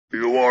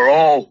You are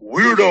all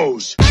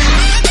weirdos.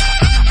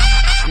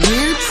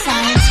 Weird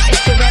science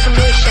is the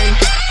revolution.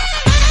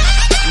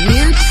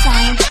 Weird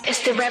science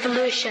is the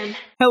revolution.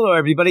 Hello,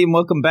 everybody, and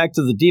welcome back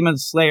to the Demon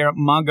Slayer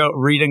Manga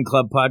Reading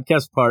Club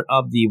podcast, part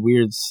of the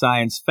Weird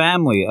Science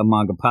family, a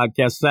manga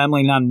podcast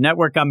family, not a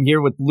network. I'm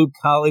here with Luke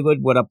Hollywood.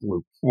 What up,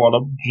 Luke? What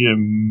up,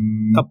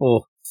 Jim?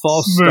 Couple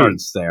false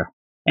starts there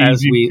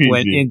as we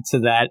went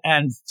into that.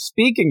 And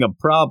speaking of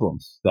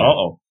problems,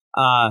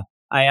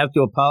 I have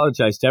to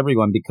apologize to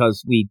everyone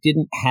because we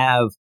didn't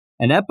have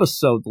an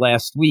episode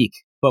last week,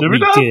 but we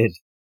did.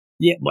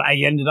 Yeah,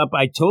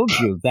 I told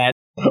you that.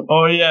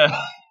 Oh, yeah.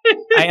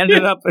 I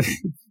ended up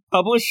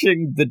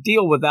publishing the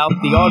deal without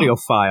the audio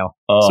file.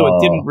 So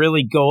it didn't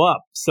really go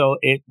up. So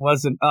it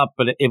wasn't up,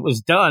 but it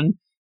was done.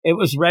 It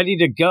was ready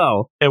to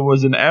go. It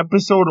was an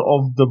episode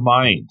of the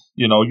mind.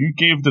 You know, you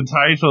gave the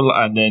title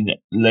and then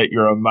let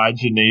your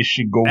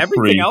imagination go free.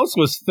 Everything else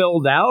was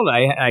filled out.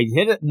 I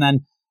hit it, and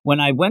then when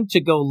I went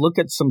to go look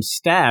at some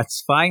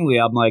stats, finally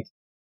I'm like,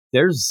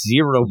 there's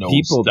zero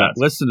people that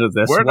listen to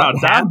this. We're not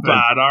that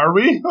bad, are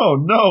we? Oh,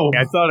 no.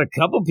 I thought a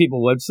couple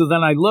people would. So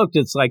then I looked.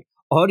 It's like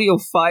audio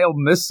file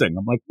missing.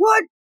 I'm like,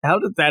 what? How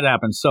did that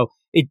happen? So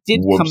it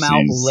did come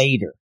out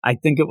later. I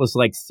think it was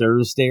like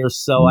Thursday or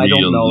so. I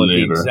don't know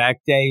the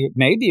exact day.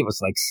 Maybe it was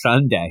like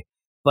Sunday.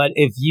 But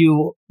if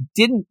you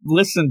didn't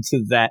listen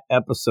to that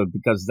episode,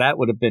 because that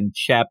would have been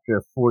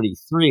chapter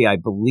 43, I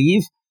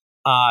believe.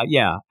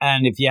 Yeah.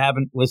 And if you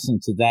haven't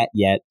listened to that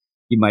yet,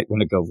 you might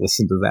want to go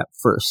listen to that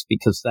first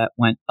because that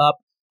went up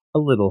a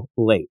little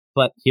late.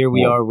 But here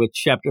we are with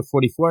chapter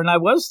 44. And I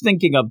was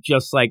thinking of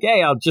just like,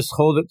 hey, I'll just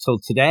hold it till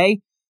today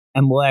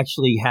and we'll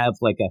actually have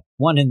like a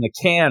one in the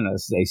can,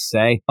 as they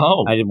say.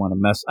 Oh, I didn't want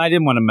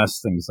to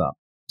mess things up.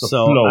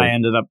 I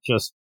ended up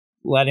just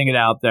letting it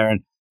out there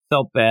and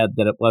felt bad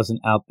that it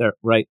wasn't out there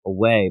right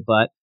away.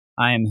 But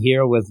I am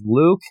here with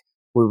Luke.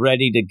 We're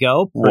ready to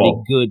go. Pretty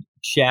good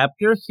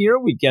chapter here.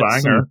 We get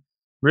some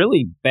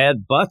really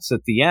bad butts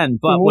at the end,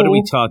 but what are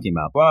we talking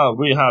about? Well,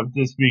 we have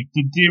this week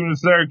the Demon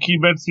Slayer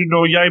Kimetsu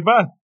no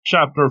Yaiba,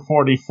 chapter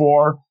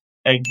 44,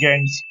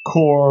 against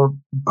Corpse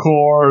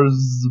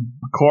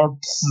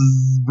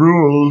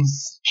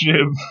rules,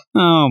 Jim.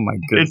 Oh my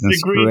goodness gracious.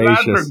 It's the Green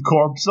Lantern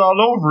Corpse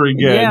all over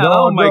again.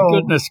 Yeah, my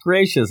goodness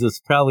gracious, it's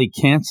probably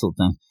canceled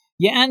then.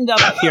 You end up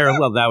here,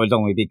 well, that would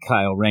only be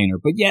Kyle Rayner,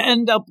 but you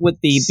end up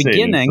with the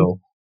beginning. So.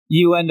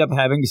 You end up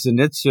having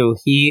Zenitsu.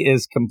 He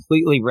is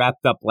completely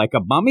wrapped up like a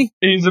mummy.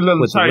 He's a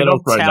little tied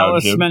up right now,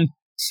 Jim.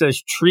 Says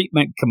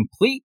treatment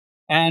complete,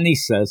 and he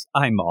says,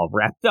 I'm all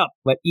wrapped up.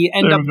 But you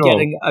end up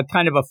getting a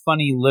kind of a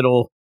funny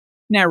little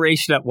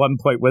narration at one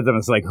point with him.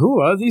 It's like,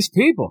 who are these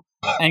people?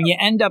 And you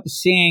end up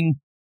seeing,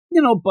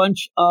 a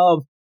bunch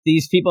of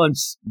these people, and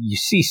you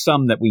see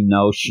some that we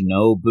know,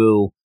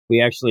 Shinobu.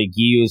 We actually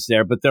use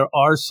there, but there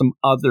are some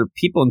other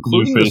people,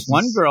 including this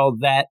one girl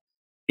that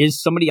is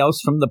somebody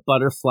else from the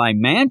Butterfly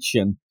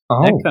Mansion.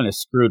 That kind of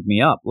screwed me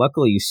up.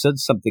 Luckily, you said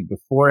something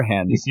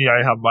beforehand. You see,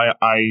 I have my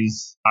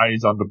eyes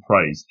on the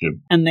prize,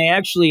 Jim. And they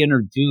actually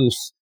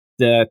introduce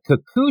the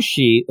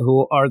Kakushi,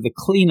 who are the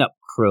cleanup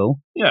crew.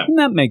 Yeah. And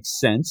that makes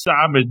sense.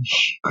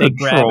 Damage They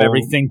control. grab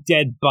everything,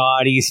 dead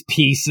bodies,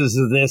 pieces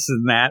of this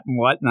and that and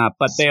whatnot.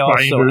 But they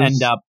also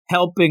end up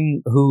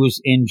helping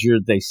who's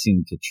injured. They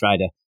seem to try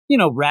to,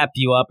 wrap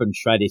you up and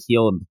try to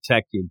heal and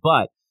protect you.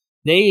 But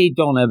they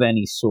don't have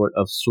any sort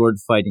of sword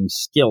fighting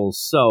skills.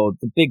 So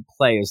the big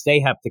players, they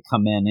have to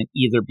come in and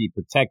either be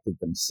protected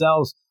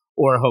themselves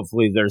or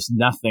hopefully there's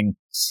nothing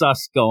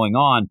sus going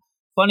on.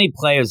 Funny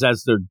players,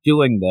 as they're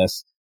doing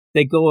this,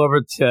 they go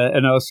over to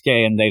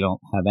Inosuke and they don't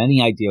have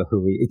any idea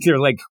who he is. They're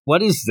like,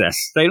 what is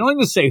this? They don't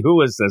even say,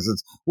 who is this?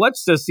 It's,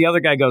 what's this? The other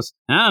guy goes,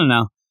 I don't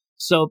know.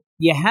 So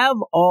you have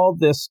all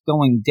this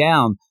going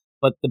down,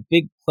 but the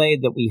big play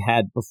that we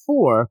had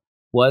before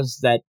was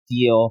that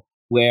deal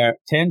where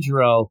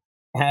Tanjiro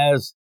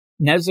has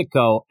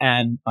Nezuko,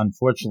 and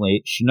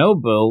unfortunately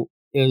Shinobu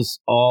is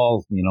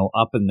all,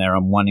 up in there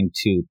and wanting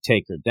to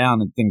take her down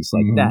and things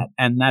like that.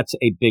 And that's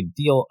a big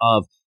deal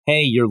of,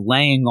 hey, you're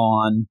laying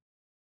on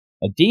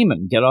a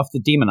demon. Get off the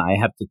demon. I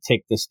have to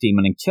take this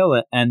demon and kill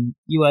it. And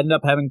you end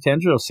up having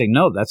Tanjiro say,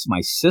 no, that's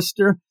my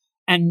sister.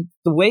 And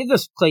the way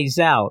this plays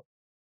out,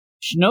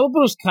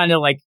 Shinobu's kind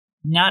of like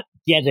not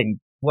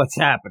getting what's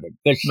happening.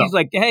 But she's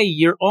like, hey,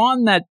 you're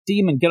on that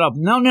demon. Get off.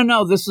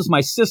 No, this is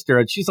my sister.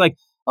 And she's like,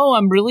 oh,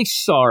 I'm really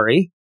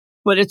sorry,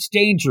 but it's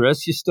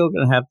dangerous. You're still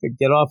going to have to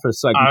get off her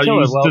so I can kill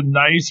her. I'll use the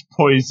nice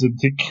poison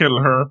to kill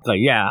her. So,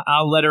 yeah,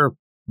 I'll let her,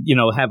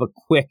 have a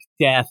quick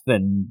death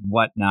and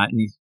whatnot. And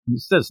he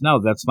says,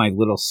 no, that's my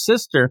little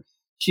sister.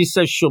 She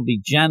says she'll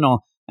be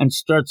gentle and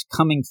starts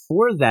coming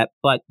for that,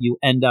 but you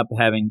end up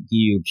having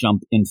you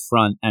jump in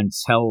front and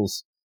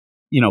tells,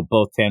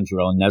 both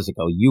Tanjiro and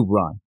Nezuko, you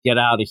run, get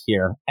out of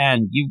here.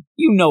 And you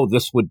know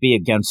this would be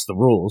against the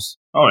rules.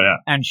 Oh, yeah.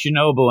 And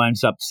Shinobu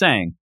ends up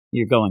saying,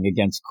 you're going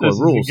against core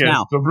rules.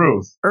 Now, the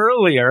rules.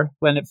 Earlier,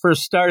 when it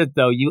first started,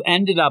 though, you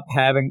ended up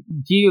having,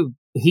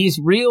 he's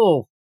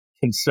real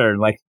concerned,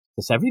 like,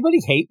 does everybody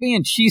hate me?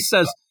 And she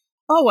says,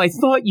 oh, I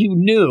thought you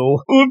knew.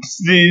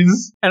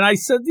 Oopsies. And I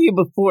said to you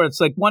before,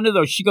 it's like one of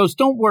those. She goes,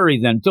 don't worry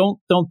then. Don't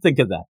think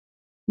of that.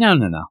 No.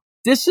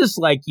 This is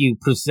like you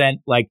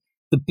present like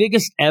the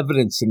biggest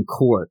evidence in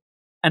court,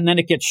 and then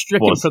it gets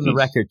stricken from the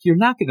record. You're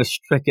not going to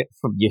strike it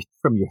from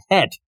your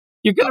head.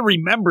 You're going to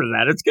remember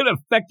that. It's going to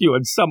affect you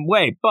in some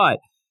way. But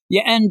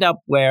you end up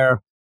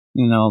where,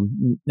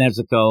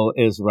 Nezuko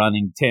is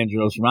running,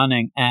 Tanjiro's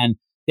running, and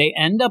they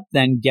end up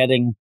then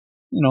getting,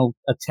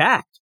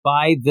 attacked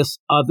by this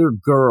other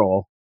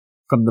girl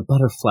from the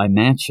Butterfly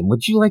Mansion.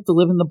 Would you like to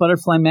live in the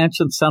Butterfly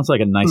Mansion? Sounds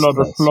like a nice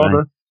place.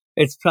 Right?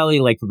 It's probably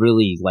like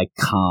really like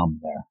calm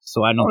there.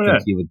 So I don't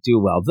think you would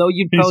do well. Though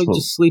you'd probably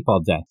just sleep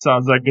all day.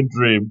 Sounds like a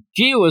dream.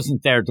 Gio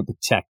isn't there to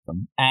protect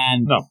them.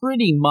 And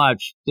pretty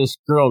much this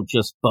girl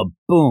just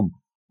boom,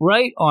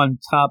 right on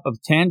top of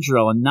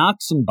Tanjiro and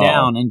knocks him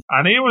down.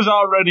 And he was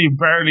already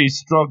barely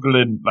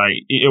struggling.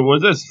 Like, it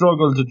was a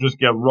struggle to just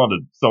get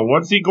running. So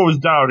once he goes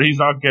down, he's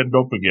not getting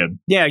up again.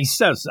 Yeah, he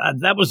says,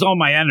 that was all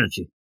my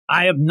energy.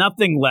 I have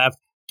nothing left.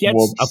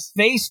 Gets a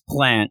face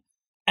plant.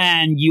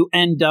 And you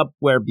end up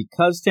where,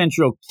 because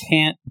Tanjiro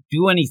can't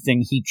do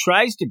anything, he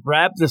tries to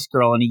grab this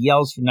girl and he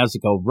yells for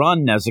Nezuko,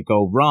 run,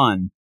 Nezuko,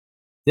 run.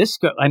 This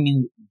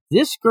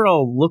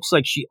girl looks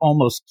like she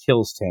almost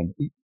kills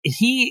Tanjiro.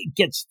 He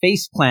gets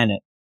face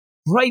planted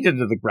right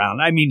into the ground.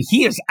 I mean,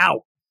 he is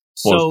out.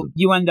 So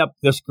you end up,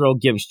 this girl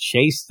gives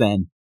chase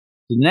then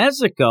to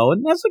Nezuko,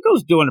 and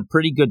Nezuko's doing a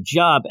pretty good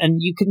job. And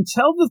you can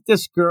tell that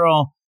this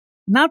girl,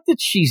 not that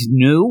she's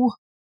new,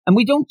 and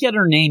we don't get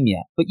her name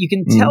yet, but you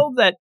can tell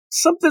that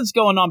something's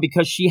going on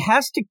because she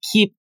has to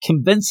keep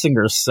convincing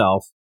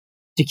herself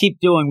to keep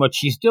doing what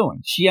she's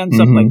doing. She ends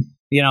up like,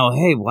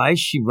 hey, why is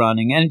she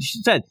running? And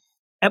she said,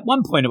 at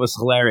one point it was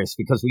hilarious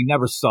because we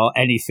never saw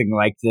anything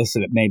like this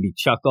and it made me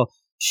chuckle.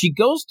 She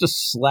goes to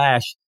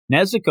slash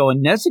Nezuko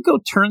and Nezuko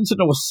turns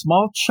into a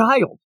small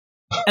child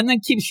and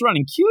then keeps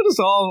running. Cute as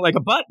all like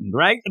a button,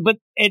 right? But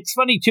it's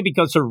funny too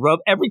because her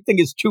robe, everything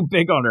is too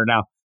big on her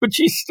now, but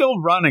she's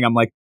still running. I'm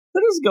like,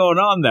 what is going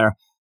on there?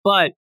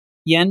 But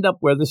you end up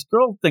where this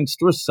girl thinks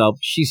to herself,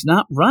 she's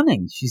not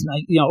running. She's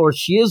not, or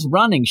she is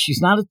running. She's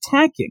not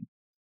attacking.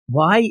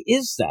 Why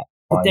is that?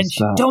 But then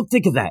don't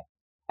think of that.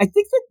 I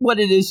think that what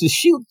it is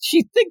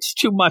she thinks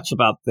too much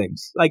about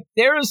things. Like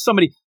there is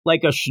somebody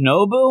like a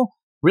Shinobu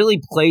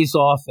really plays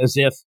off as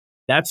if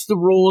that's the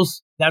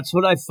rules. That's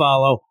what I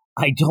follow.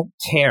 I don't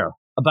care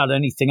about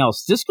anything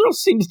else. This girl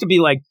seems to be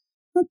like,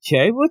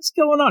 okay, what's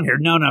going on here?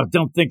 No,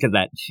 don't think of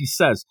that. She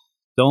says,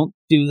 don't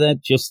do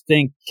that. Just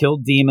think, kill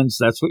demons.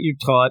 That's what you're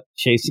taught.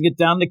 Chasing it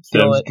down to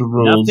kill it.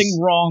 Nothing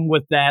wrong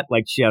with that.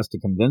 Like she has to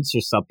convince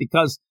herself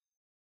because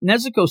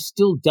Nezuko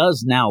still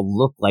does now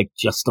look like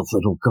just a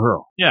little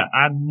girl. Yeah,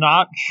 and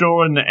not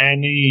showing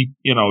any,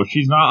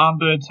 she's not on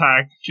the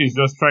attack. She's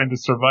just trying to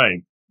survive,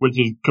 which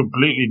is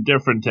completely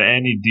different to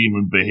any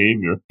demon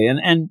behavior.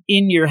 And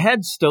in your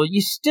head still,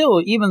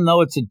 even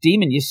though it's a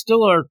demon, you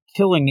still are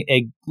killing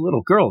a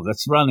little girl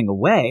that's running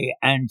away,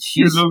 and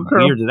she's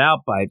weirded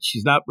out by it.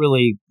 She's not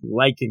really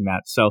liking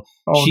that, so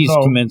she's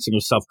convincing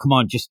herself, come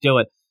on, just do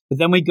it. But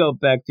then we go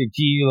back to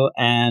Gyu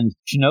and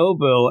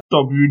Shinobu.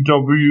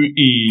 WWE.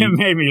 It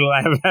made me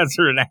laugh as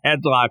they're in a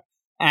headlock,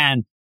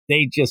 and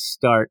they just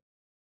start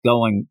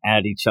going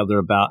at each other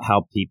about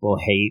how people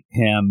hate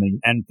him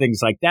and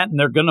things like that, and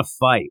they're going to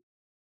fight.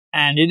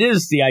 And it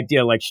is the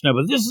idea, like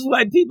Shinobu, this is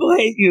why people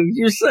hate you.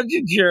 You're such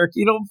a jerk.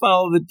 You don't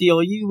follow the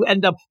deal. You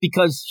end up,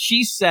 because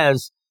she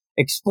says,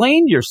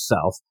 explain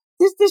yourself.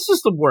 This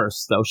is the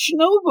worst, though.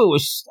 Shinobu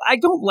I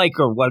don't like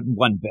her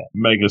one bit.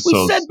 Mega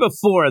We said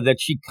before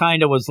that she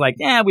kind of was like,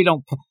 I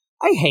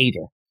hate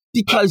her.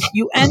 Because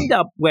you end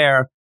up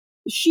where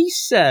she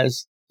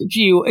says,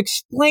 Gyu,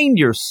 explain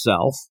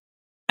yourself.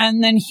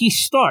 And then he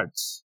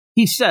starts.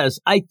 He says,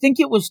 I think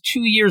it was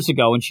 2 years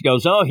ago. And she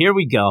goes, oh, here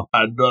we go.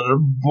 Another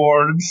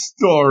boring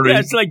story. Yeah,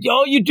 it's like,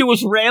 all you do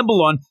is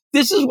ramble on.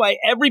 This is why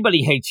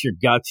everybody hates your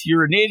guts.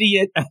 You're an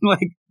idiot. I'm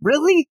like,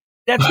 really?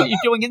 That's what you're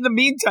doing. In the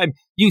meantime,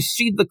 you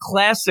see the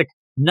classic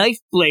knife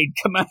blade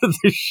come out of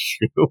the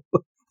shoe.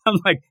 I'm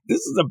like, this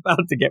is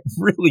about to get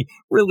really,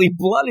 really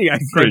bloody, I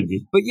think.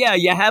 Crazy. But yeah,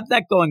 you have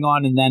that going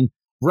on. And then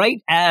right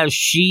as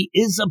she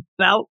is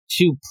about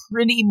to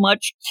pretty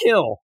much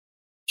kill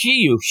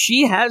Gyu,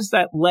 she has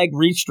that leg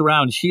reached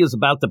around. She is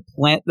about to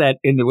plant that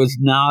into his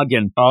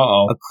noggin.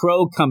 Uh-oh. A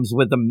crow comes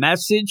with a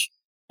message,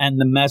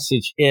 and the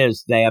message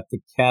is they have to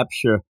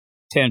capture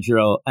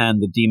Tanjiro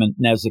and the demon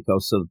Nezuko.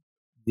 So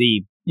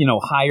the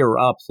higher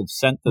ups have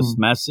sent this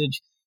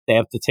message. They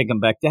have to take him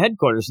back to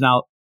headquarters.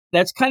 Now,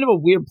 that's kind of a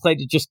weird play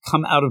to just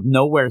come out of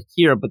nowhere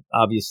here, but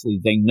obviously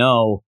they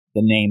know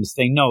the names.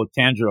 They know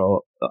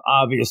Tanjiro,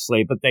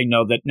 obviously, but they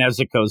know that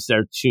Nezuko's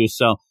there too.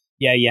 So,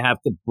 yeah, you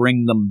have to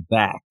bring them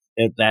back.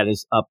 That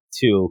is up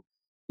to,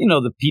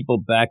 the people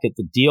back at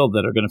the deal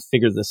that are going to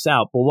figure this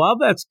out. But while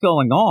that's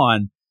going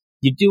on,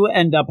 you do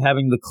end up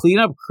having the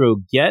cleanup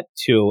crew get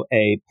to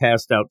a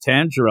passed out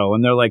Tanjiro,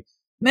 and they're like,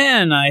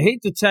 man, I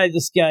hate to tie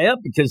this guy up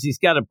because he's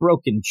got a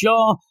broken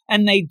jaw.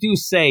 And they do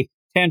say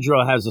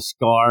Tanjiro has a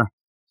scar.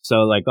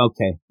 So, like,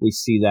 okay, we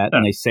see that,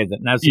 and they say that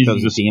that's Easy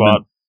because to the demon,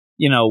 spot.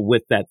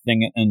 with that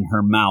thing in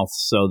her mouth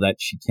so that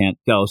she can't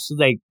go. So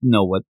they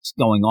know what's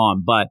going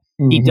on, but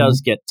he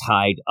does get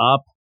tied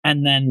up.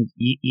 And then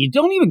you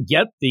don't even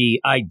get the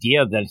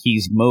idea that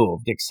he's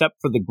moved, except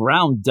for the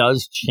ground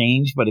does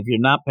change. But if you're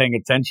not paying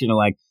attention, you're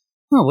like,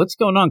 oh, what's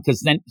going on?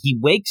 Because then he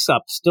wakes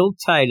up, still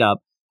tied up,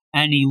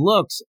 and he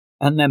looks,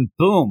 and then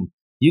boom,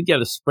 you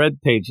get a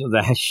spread page of the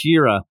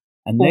Hashira,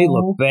 and they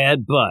look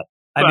bad butt.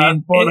 I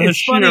mean,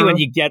 it's funny when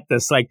you get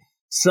this. Like,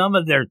 some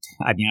of their,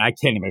 I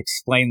can't even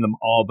explain them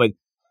all, but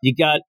you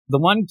got the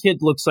one kid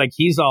looks like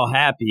he's all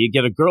happy. You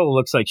get a girl who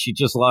looks like she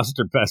just lost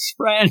her best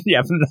friend. You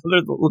have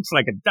another that looks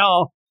like a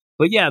doll.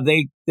 But yeah,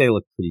 they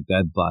look pretty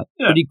bad, but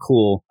pretty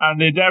cool. And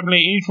they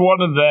definitely, each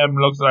one of them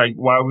looks like,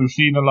 while we've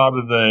seen a lot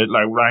of the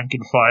like rank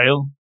and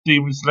file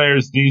Demon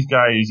Slayers, these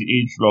guys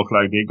each look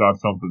like they got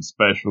something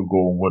special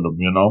going with them,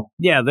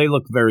 Yeah, they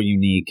look very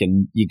unique,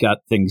 and you got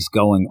things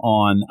going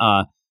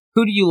on.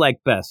 Who do you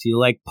like best? You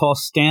like Paul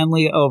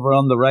Stanley over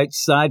on the right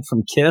side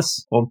from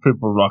Kiss? Or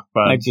Triple Rock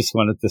Band. I just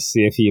wanted to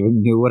see if you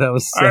even knew what I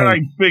was saying. I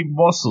like Big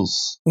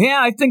Muscles. Yeah,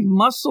 I think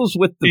Muscles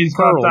with the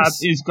pearls.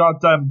 He's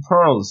got them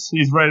pearls.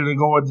 He's ready to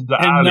go into the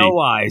alley. And no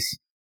eyes.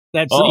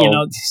 That's,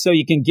 so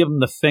you can give him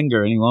the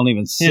finger and he won't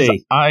even see.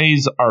 His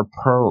eyes are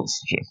pearls,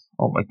 Jim.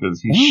 Oh my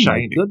goodness, he's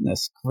shiny. My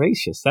goodness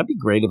gracious. That'd be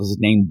great if his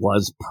name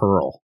was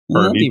Pearl.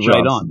 That'd be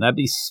right on. That'd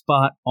be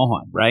spot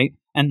on, right?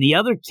 And the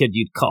other kid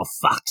you'd call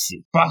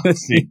Foxy.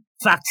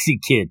 Foxy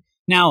kid.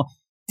 Now,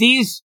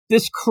 this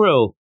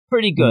crew,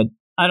 pretty good.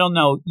 I don't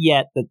know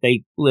yet that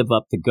they live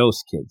up to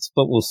Ghost Kids,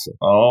 but we'll see.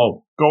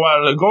 Oh,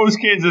 Ghost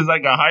Kids is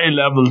like a high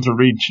level to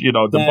reach.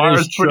 The bar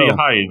is pretty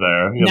high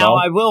there. Now,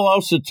 I will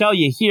also tell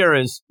you here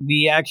is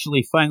we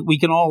actually find we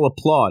can all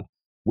applaud.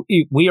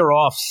 We are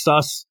off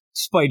Sus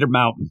Spider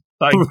Mountain.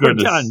 Thank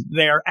goodness. Done.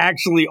 They are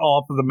actually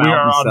off of the mountain. We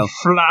are on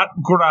flat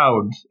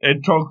ground.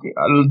 It took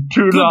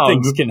too long. Good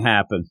things can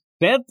happen.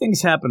 Bad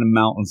things happen in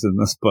mountains in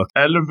this book.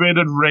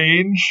 Elevated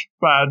range,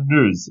 bad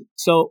news.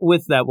 So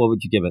with that, what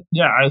would you give it?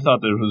 Yeah, I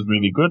thought it was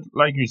really good.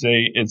 Like you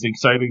say, it's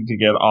exciting to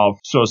get off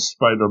Sus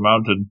Spider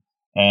Mountain.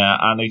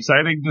 And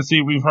exciting to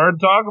see. We've heard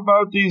talk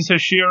about these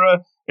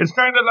Hashira. It's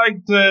kind of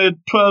like the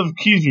 12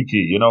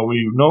 Kizuki.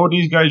 We know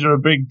these guys are a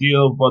big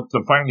deal, but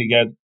to finally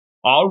get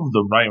all of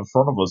them right in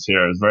front of us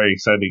here is very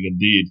exciting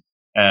indeed.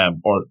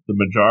 Or the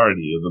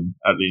majority of them,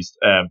 at least.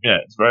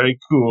 It's very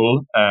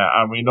cool.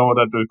 And we know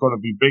that there's going to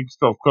be big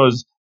stuff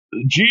because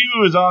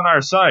Jiu is on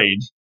our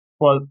side,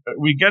 but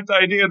we get the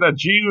idea that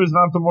Jiu is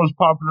not the most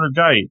popular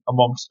guy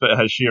amongst the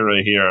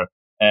Hashira here.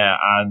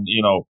 And,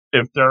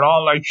 if they're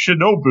all like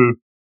Shinobu,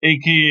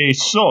 aka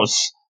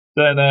Sus,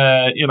 then,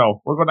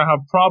 we're going to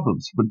have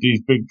problems with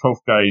these big tough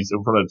guys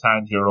in front of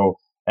Tanjiro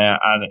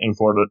and in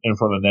front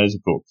of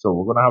Nezuko. So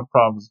we're going to have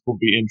problems. It will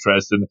be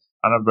interesting.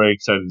 And I'm very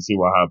excited to see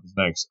what happens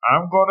next.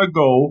 I'm going to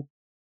go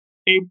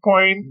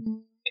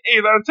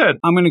 8.8 out of 10.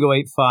 I'm going to go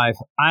 8.5.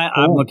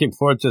 I'm looking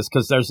forward to this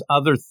because there's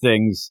other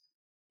things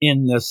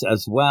in this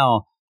as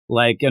well,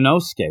 like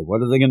Inosuke.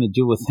 What are they going to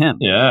do with him?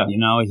 Yeah.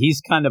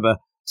 He's kind of a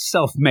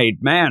self-made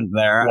man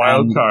there.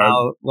 Wild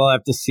card. We'll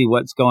have to see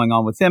what's going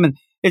on with him. And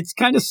it's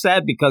kind of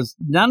sad because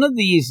none of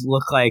these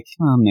look like,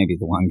 maybe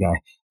the one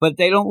guy, but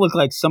they don't look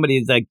like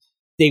somebody like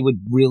they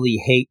would really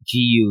hate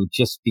GU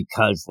just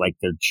because, like,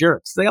 they're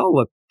jerks. They all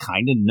look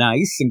kind of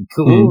nice and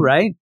cool,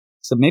 right?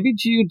 So maybe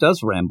GU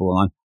does ramble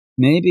on.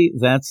 Maybe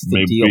that's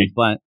the deal.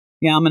 But,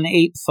 yeah, I'm an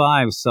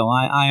 8.5, so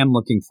I am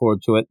looking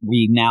forward to it.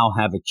 We now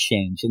have a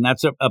change, and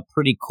that's a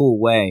pretty cool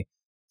way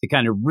to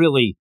kind of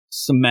really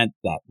cement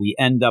that. We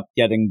end up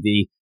getting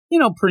the,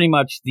 pretty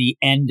much the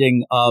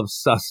ending of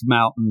Sus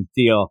Mountain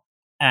deal.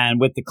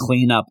 And with the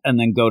cleanup, and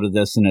then go to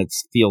this, and it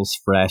feels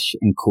fresh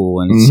and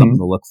cool, and it's something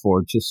to look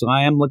forward to. So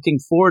I am looking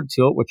forward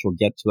to it, which we'll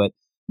get to it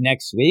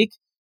next week.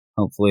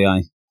 Hopefully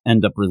I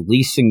end up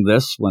releasing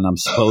this when I'm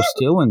supposed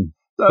to, and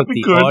put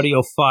the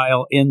audio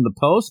file in the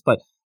post, but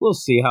we'll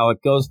see how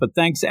it goes. But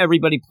thanks,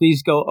 everybody.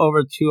 Please go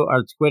over to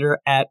our Twitter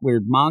at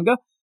Weird Manga.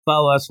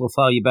 Follow us. We'll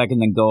follow you back,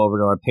 and then go over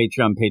to our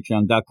Patreon,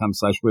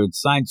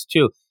 patreon.com/WeirdScience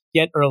to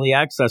get early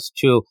access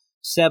to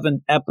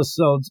 7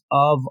 episodes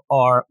of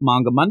our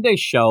Manga Monday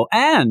show.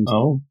 And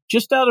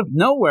just out of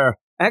nowhere,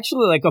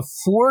 actually like a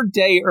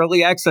 4-day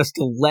early access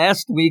to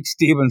last week's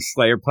Demon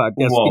Slayer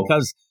podcast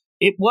because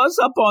it was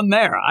up on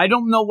there. I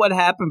don't know what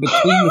happened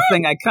between the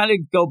thing. I kind of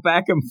go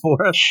back and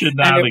forth.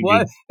 And it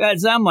was,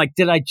 as I'm like,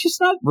 did I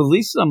just not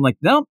release it? I'm like,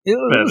 no, it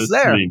was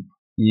there.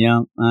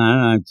 Yeah,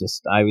 I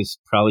was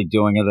probably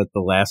doing it at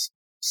the last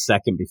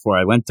second before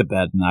I went to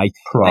bed. And I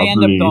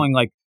end up going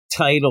like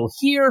title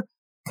here,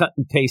 cut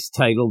and paste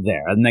title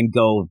there, and then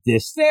go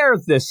this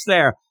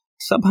there.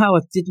 Somehow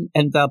it didn't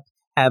end up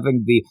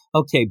having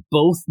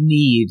both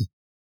need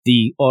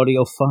the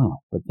audio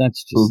file, but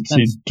that's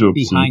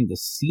behind the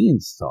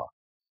scenes talk.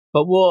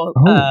 But we'll,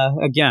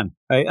 again,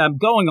 I'm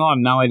going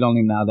on now. I don't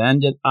even know how to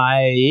end it.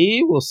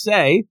 I will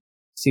say,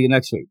 see you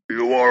next week.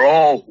 You are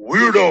all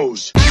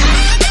weirdos.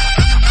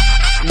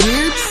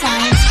 Weird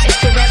science is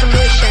the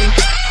revolution.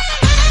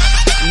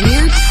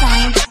 Weird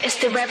science is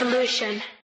the revolution.